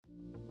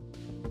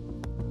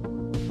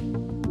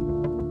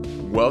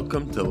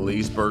Welcome to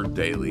Leesburg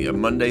Daily, a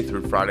Monday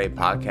through Friday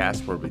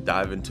podcast where we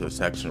dive into a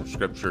section of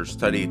Scripture,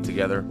 study it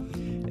together,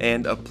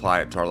 and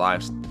apply it to our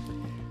lives.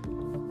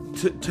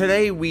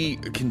 Today we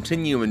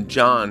continue in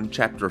John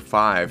chapter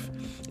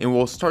 5, and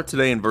we'll start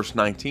today in verse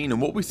 19.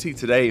 And what we see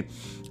today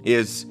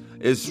is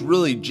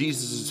really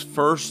Jesus'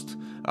 first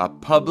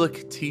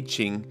public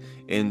teaching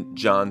in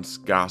John's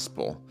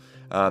Gospel.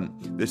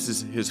 This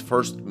is his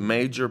first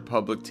major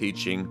public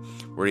teaching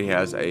where he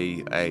has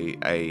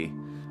a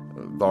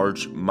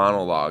large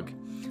monologue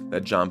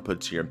that John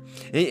puts here.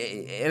 And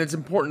it's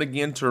important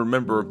again to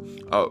remember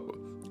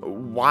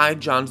why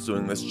John's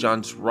doing this.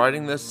 John's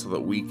writing this so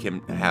that we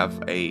can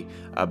have a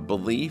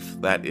belief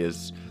that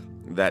is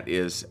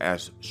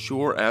as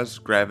sure as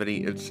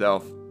gravity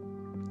itself.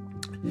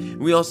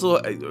 We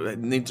also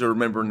need to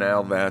remember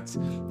now that,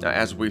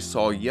 as we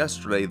saw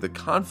yesterday, the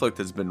conflict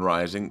has been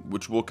rising,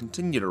 which will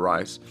continue to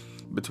rise,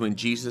 between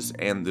Jesus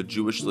and the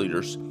Jewish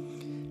leaders,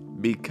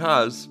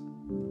 because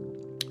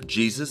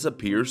Jesus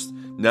appears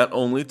not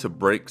only to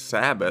break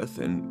Sabbath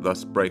and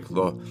thus break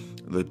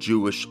the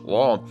Jewish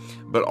law,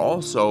 but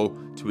also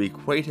to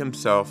equate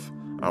himself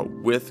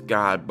with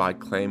God by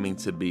claiming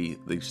to be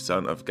the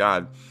Son of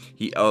God.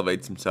 He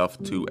elevates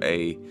himself to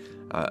a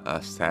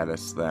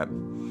status that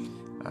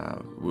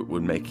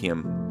would make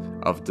him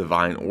of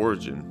divine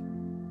origin.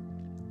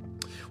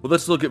 Well,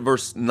 let's look at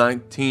verse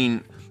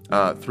 19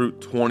 through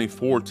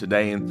 24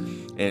 today,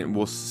 and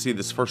we'll see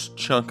this first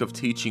chunk of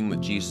teaching that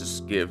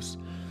Jesus gives.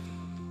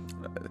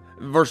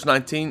 Verse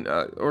 19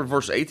 or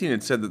verse 18,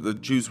 it said that the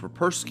Jews were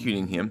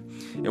persecuting him,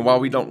 and while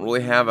we don't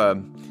really have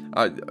a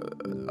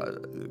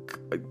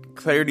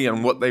clarity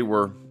on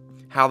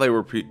how they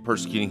were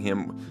persecuting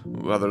him,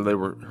 whether they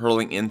were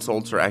hurling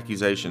insults or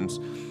accusations,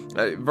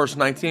 verse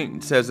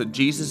 19 says that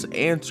Jesus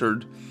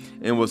answered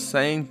and was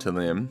saying to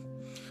them,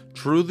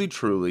 "Truly,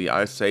 truly,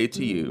 I say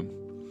to you,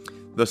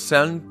 the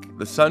Son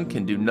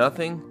can do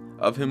nothing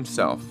of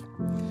himself,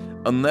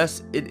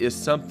 unless it is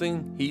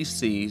something he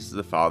sees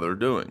the Father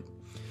doing.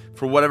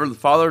 For whatever the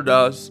Father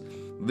does,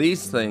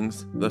 these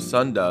things the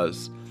Son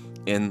does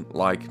in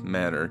like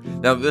manner."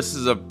 Now, this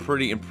is a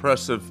pretty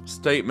impressive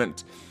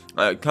statement,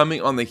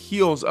 coming on the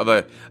heels of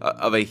a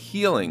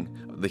healing.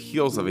 The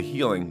heels of a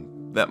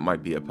healing. That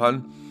might be a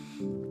pun,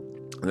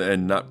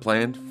 and not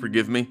planned.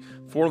 Forgive me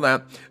for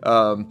that.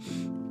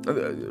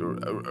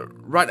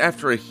 Right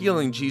after a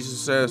healing,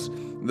 Jesus says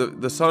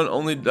the Son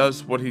only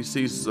does what he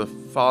sees the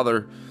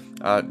Father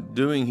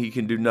doing. He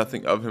can do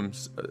nothing of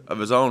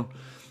his own.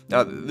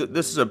 Now,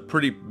 this is a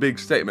pretty big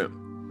statement.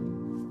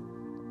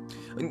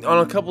 On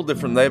a couple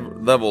different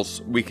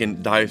levels, we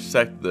can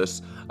dissect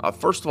this.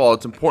 First of all,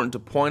 it's important to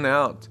point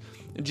out,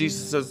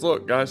 Jesus says,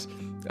 look, guys,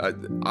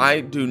 I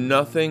do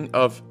nothing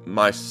of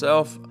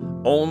myself,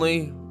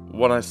 only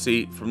what I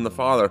see from the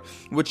Father,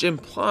 which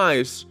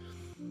implies,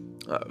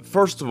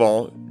 first of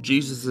all,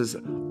 Jesus'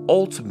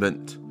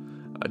 ultimate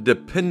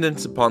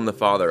dependence upon the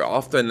Father.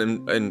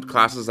 Often in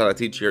classes that I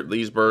teach here at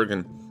Leesburg,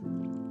 and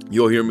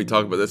you'll hear me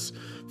talk about this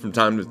from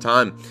time to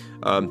time,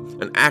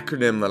 an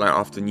acronym that I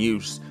often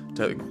use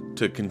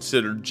to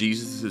consider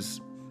Jesus'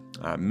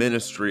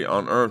 ministry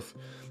on earth,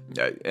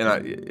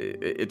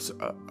 it's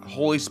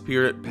Holy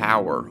Spirit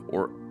Power,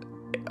 or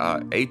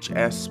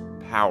HS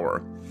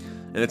Power,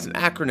 and it's an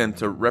acronym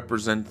to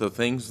represent the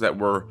things that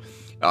were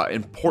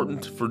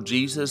important for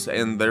Jesus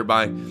and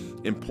thereby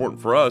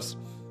important for us.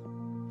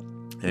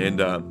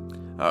 And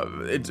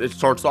it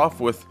starts off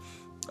with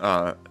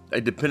a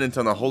dependence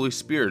on the Holy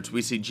Spirit.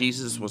 We see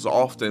Jesus was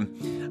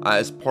often,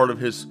 as part of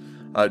his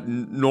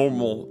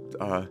normal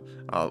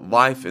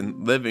life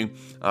and living,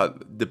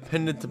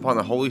 dependent upon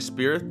the Holy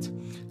Spirit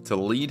to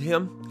lead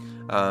him.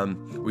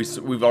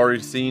 We've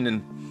already seen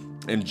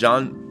in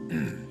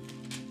John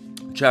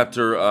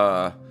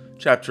chapter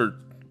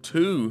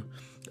 2,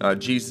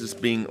 Jesus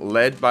being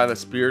led by the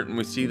Spirit, and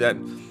we see that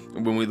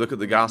when we look at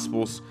the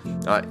Gospels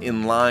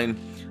in line.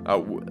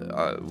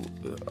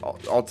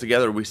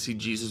 Altogether, we see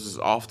Jesus is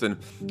often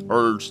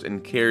urged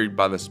and carried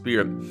by the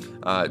Spirit.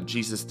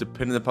 Jesus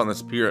dependent upon the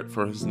Spirit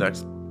for his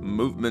next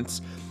movements.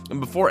 And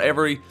before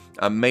every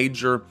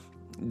major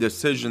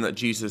decision that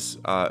Jesus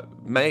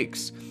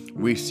makes,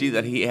 we see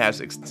that he has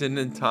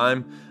extended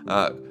time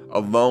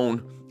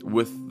alone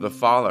with the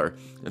Father.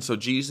 And so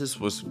Jesus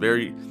was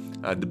very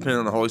dependent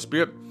on the Holy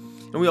Spirit.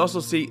 And we also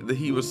see that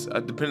he was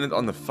dependent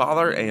on the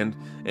Father and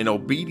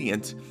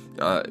obedient.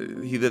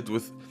 He lived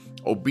with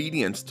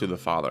obedience to the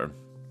Father.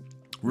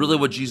 Really,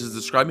 what Jesus is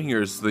describing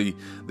here is the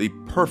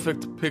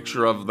perfect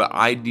picture of the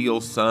ideal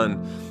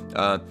son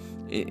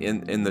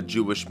in the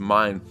Jewish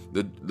mind.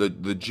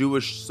 The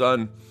Jewish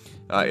son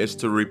is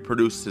to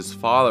reproduce his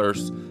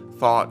father's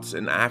thoughts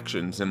and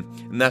actions, and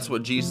that's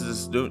what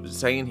Jesus is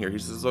saying here. He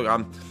says, "Look,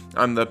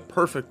 I'm the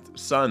perfect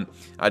son.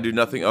 I do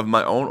nothing of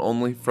my own,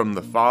 only from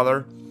the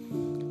Father."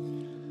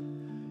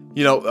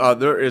 You know,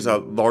 there is a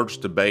large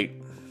debate,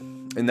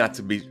 and not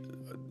to be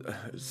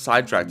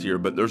sidetracked here,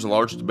 but there's a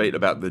large debate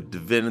about the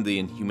divinity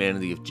and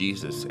humanity of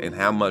Jesus, and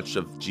how much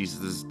of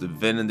Jesus'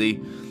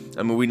 divinity.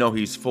 I mean, we know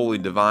he's fully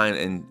divine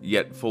and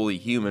yet fully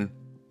human.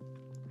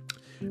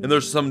 And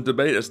there's some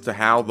debate as to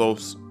how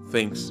those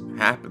things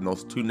happen.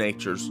 Those two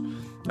natures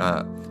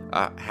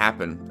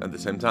happen at the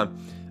same time.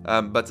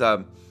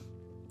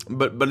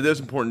 But it is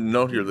important to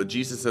note here that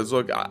Jesus says,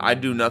 look, I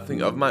do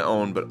nothing of my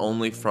own, but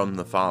only from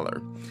the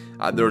Father.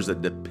 There's a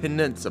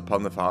dependence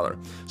upon the Father.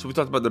 So we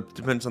talked about the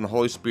dependence on the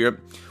Holy Spirit.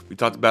 We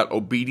talked about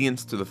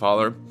obedience to the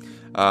Father.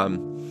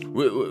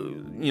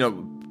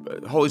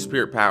 Holy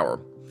Spirit power.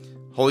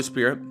 Holy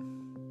Spirit,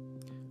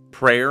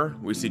 prayer.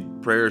 We see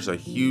prayer is a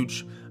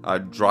huge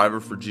driver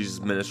for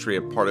Jesus' ministry.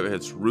 A part of it,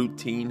 his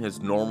routine,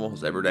 his normal,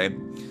 his everyday.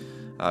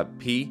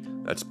 P,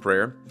 that's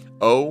prayer.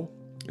 O,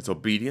 it's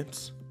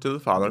obedience to the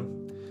Father.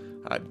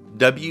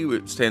 W,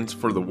 it stands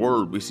for the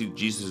Word. We see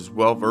Jesus is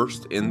well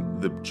versed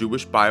in the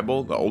Jewish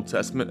Bible, the Old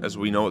Testament as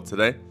we know it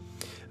today.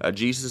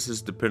 Jesus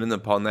is dependent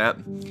upon that.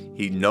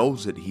 He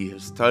knows it. He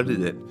has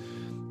studied it.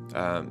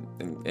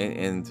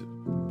 And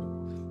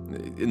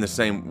in the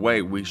same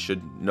way, we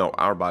should know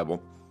our Bible.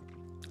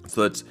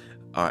 So it's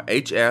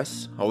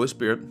HS, Holy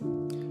Spirit,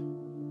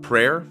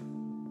 prayer,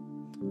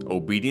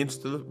 obedience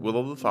to the will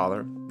of the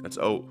Father. That's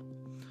O.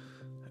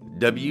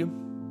 W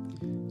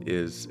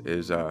is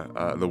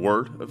the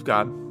Word of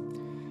God.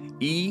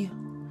 E,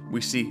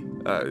 we see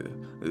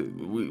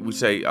we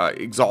say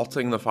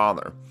exalting the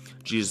Father.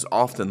 Jesus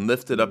often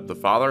lifted up the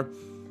Father,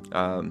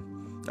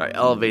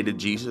 elevated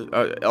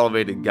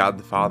God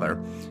the Father,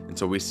 and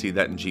so we see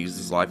that in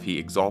Jesus' life. He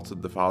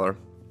exalted the Father.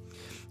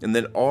 And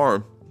then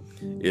R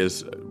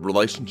is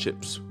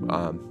relationships,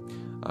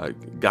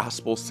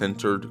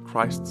 gospel-centered,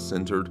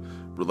 Christ-centered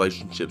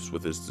relationships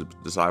with his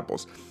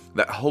disciples.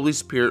 That Holy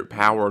Spirit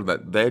power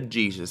that led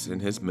Jesus in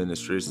his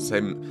ministry is the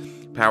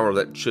same power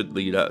that should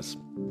lead us.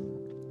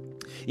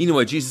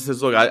 Anyway, Jesus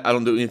says, look, I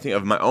don't do anything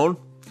of my own,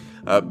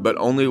 but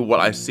only what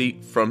I see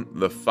from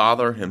the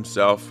Father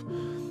himself.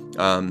 In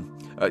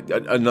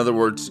other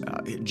words,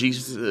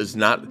 Jesus is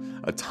not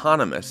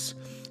autonomous.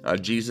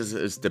 Jesus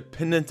is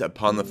dependent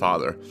upon the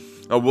Father.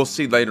 We'll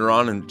see later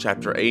on in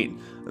chapter 8,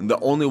 the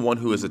only one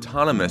who is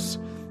autonomous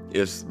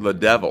is the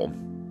devil.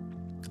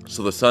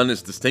 So the Son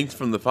is distinct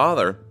from the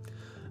Father,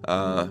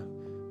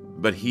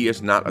 but he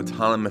is not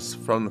autonomous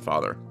from the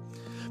Father.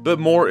 But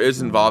more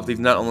is involved. He's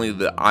not only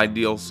the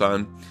ideal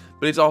Son,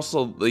 but he's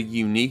also the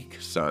unique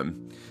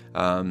Son.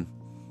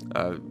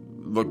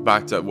 Look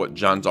back to what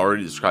John's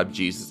already described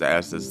Jesus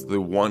as the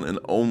one and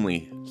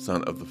only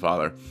Son of the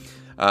Father.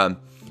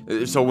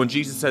 So when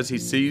Jesus says he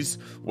sees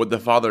what the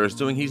Father is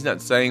doing, he's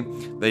not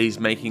saying that he's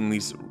making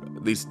these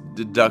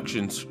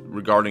deductions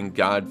regarding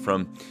God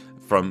from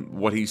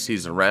what he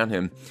sees around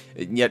him.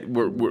 And yet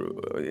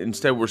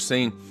we're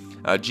seeing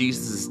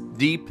Jesus'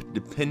 deep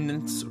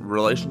dependence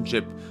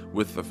relationship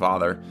with the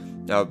Father,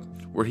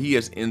 where he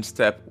is in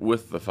step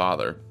with the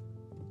Father.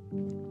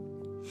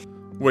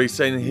 What he's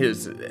saying,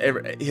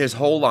 his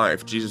whole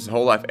life, Jesus'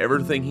 whole life,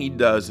 everything he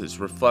does is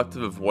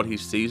reflective of what he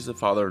sees the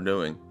Father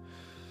doing.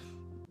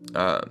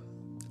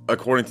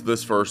 According to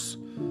this verse,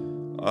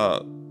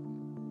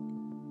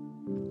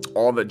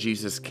 all that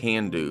Jesus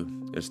can do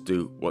is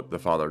do what the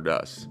Father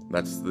does.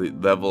 That's the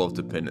level of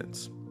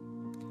dependence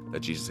that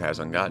Jesus has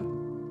on God.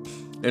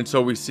 And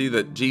so we see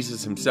that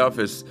Jesus himself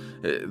is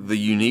the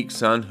unique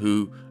Son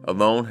who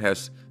alone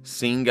has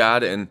seen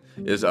God and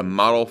is a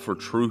model for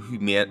true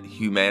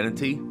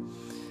humanity.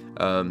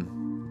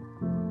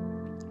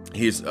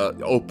 He's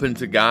open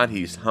to God.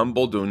 He's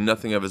humble, doing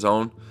nothing of his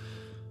own.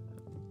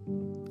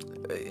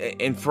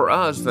 And for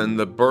us, then,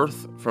 the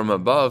birth from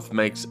above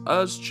makes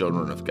us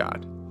children of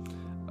God.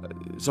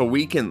 So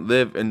we can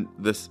live in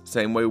this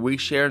same way. We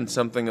share in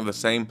something of the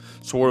same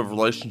sort of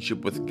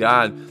relationship with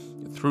God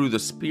through the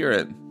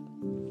Spirit,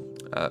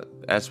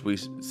 as we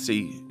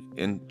see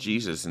in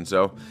Jesus. And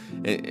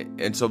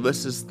so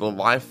this is the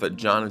life that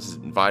John is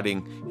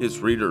inviting his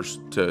readers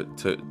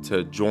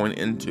to join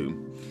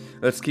into.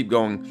 Let's keep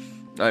going.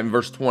 In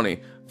verse 20,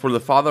 for the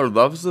Father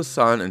loves the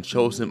Son and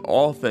shows him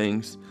all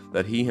things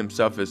that he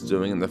himself is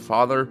doing, and the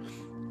Father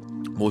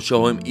will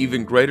show him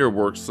even greater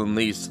works than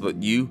these, so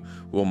that you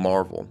will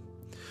marvel.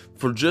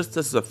 For just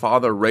as the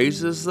Father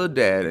raises the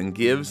dead and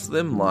gives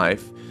them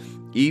life,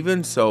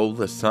 even so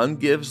the Son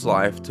gives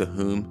life to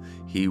whom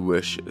he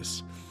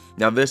wishes.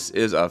 Now this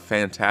is a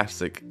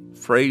fantastic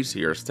phrase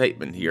here,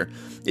 statement here,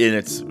 and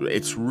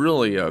it's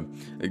really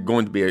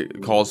going to be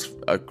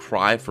a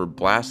cry for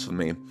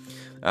blasphemy.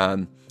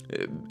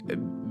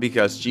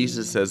 Because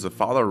Jesus says the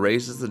Father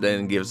raises the dead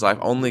and gives life.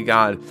 Only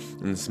God,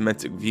 in the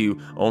Semitic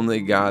view, only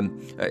God,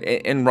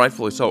 and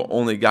rightfully so,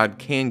 only God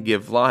can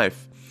give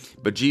life.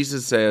 But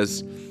Jesus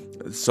says,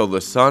 so the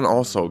Son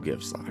also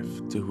gives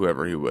life to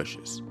whoever he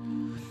wishes.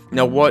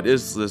 Now, what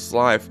is this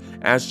life?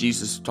 As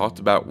Jesus talked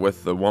about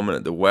with the woman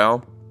at the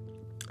well,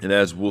 And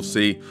as we'll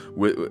see,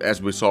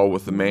 as we saw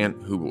with the man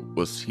who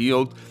was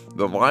healed,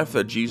 the life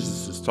that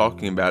Jesus is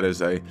talking about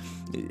is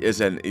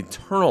an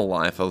eternal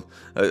life,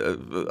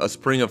 a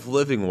spring of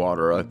living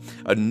water,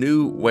 a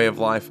new way of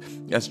life.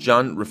 As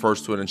John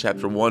refers to it in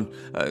chapter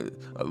 1,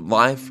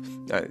 life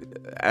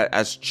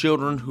as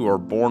children who are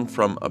born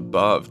from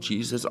above.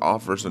 Jesus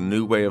offers a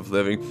new way of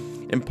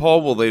living. And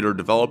Paul will later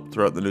develop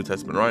throughout the New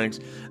Testament writings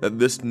that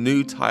this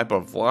new type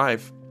of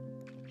life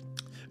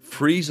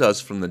frees us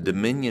from the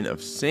dominion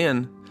of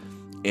sin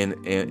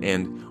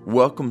and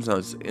welcomes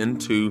us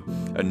into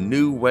a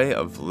new way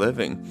of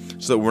living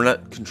so that we're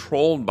not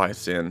controlled by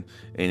sin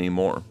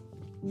anymore.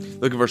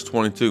 Look at verse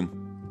 22.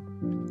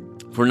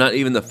 For not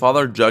even the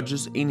Father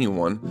judges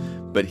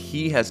anyone, but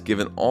he has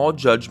given all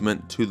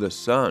judgment to the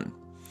Son,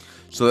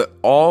 so that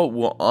all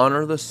will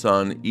honor the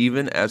Son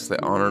even as they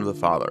honor the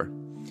Father.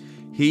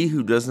 He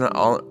who does not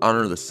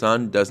honor the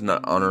Son does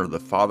not honor the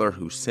Father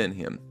who sent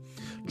him.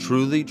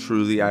 Truly,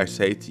 truly, I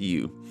say to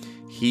you,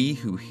 he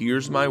who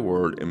hears my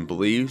word and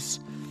believes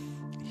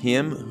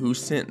him who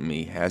sent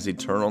me has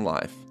eternal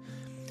life,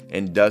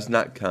 and does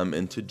not come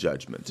into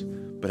judgment,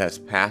 but has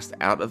passed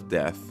out of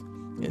death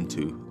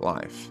into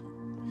life.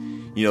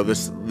 You know,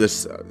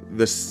 this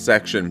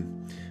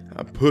section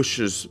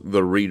pushes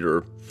the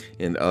reader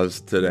and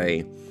us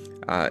today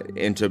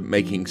into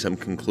making some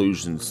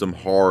conclusions, some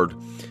hard,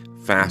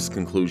 fast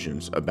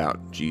conclusions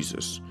about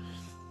Jesus.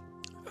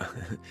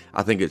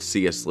 I think it's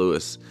C.S.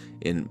 Lewis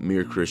in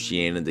Mere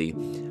Christianity.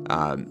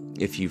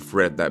 If you've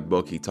read that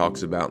book, he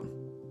talks about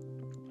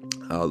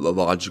the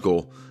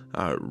logical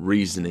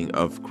reasoning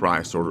of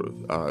Christ, or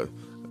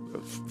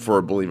for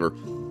a believer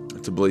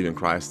to believe in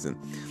Christ.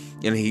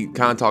 And he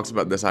kind of talks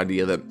about this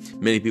idea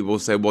that many people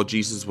say, well,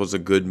 Jesus was a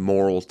good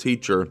moral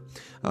teacher.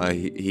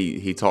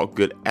 He taught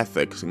good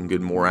ethics and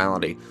good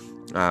morality.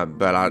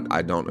 But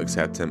I don't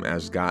accept him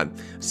as God.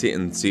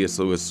 And C.S.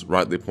 Lewis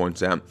rightly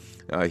points out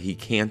he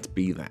can't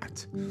be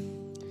that.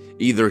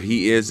 Either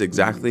he is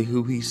exactly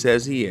who he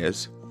says he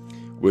is,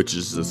 which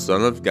is the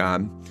Son of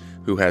God,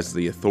 who has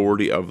the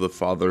authority of the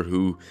Father,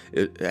 who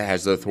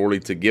has the authority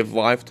to give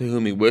life to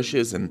whom he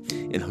wishes,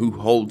 and who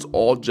holds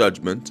all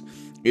judgment.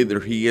 Either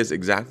he is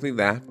exactly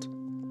that,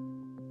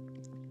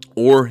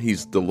 or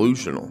he's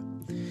delusional,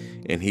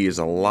 and he is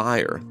a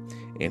liar,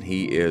 and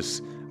he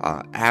is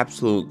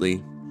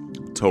absolutely,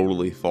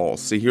 totally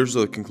false. See, here's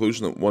the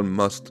conclusion that one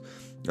must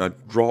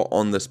draw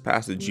on this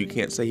passage. You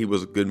can't say he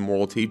was a good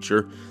moral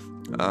teacher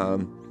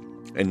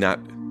and not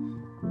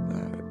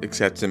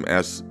accept him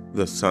as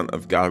the Son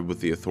of God with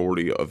the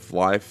authority of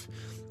life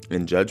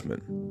and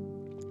judgment.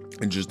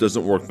 It just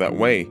doesn't work that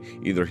way.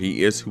 Either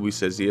he is who he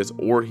says he is,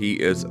 or he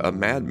is a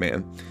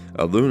madman,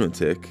 a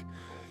lunatic.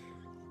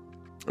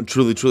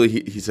 Truly, truly,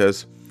 he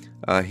says,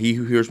 he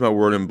who hears my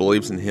word and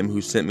believes in him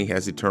who sent me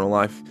has eternal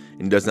life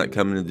and does not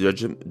come into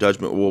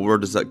judgment. Well, where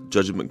does that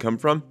judgment come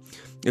from?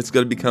 It's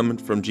going to be coming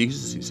from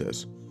Jesus, he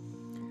says.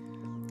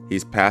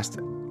 He's passed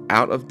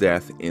out of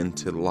death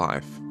into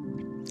life.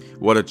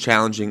 What a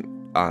challenging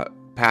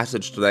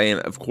passage today.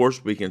 And of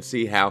course, we can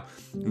see how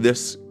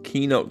this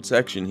keynote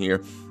section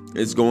here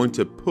is going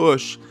to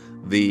push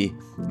the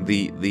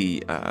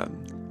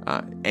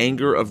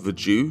anger of the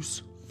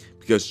Jews,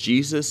 because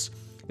Jesus,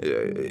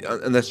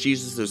 unless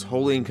Jesus is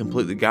holy and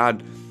completely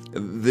God,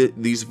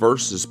 these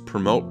verses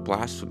promote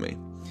blasphemy.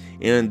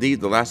 And indeed,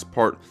 the last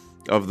part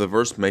of the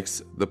verse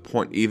makes the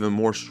point even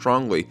more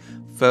strongly.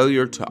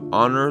 Failure to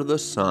honor the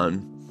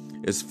Son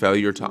is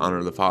failure to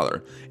honor the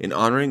Father. And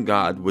honoring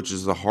God, which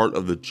is the heart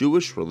of the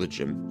Jewish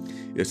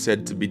religion, is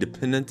said to be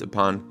dependent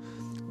upon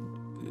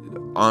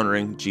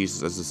honoring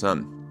Jesus as the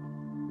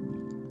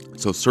Son.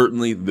 So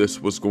certainly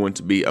this was going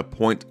to be a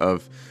point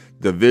of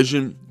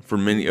division for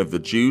many of the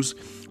Jews,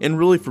 and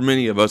really for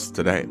many of us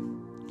today.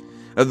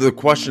 The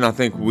question I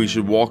think we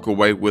should walk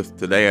away with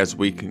today as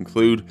we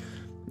conclude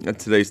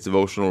today's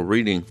devotional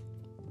reading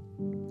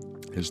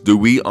is, do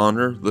we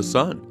honor the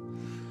Son?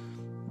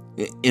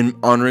 In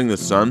honoring the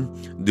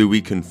Son, do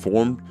we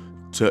conform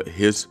to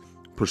his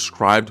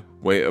prescribed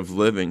way of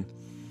living?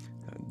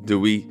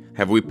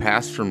 Have we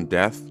passed from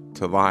death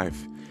to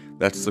life?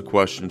 That's the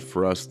question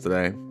for us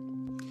today.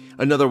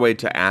 Another way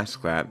to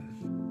ask that,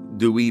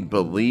 do we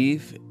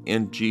believe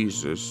in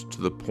Jesus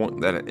to the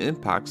point that it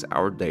impacts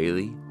our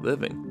daily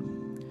living?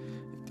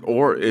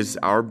 Or is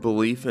our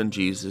belief in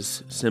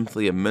Jesus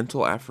simply a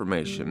mental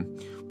affirmation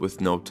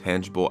with no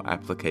tangible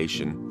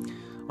application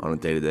on a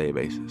day-to-day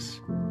basis?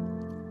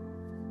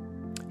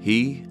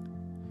 He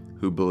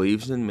who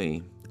believes in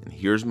me and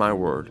hears my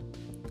word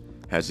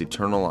has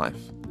eternal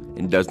life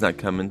and does not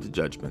come into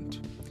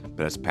judgment,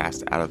 but has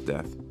passed out of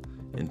death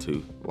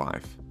into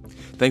life.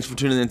 Thanks for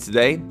tuning in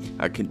today.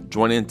 I can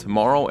join in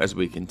tomorrow as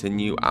we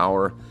continue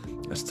our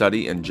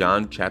study in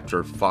John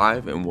chapter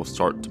 5, and we'll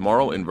start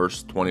tomorrow in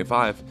verse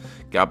 25.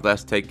 God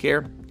bless. Take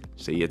care.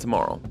 See you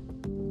tomorrow.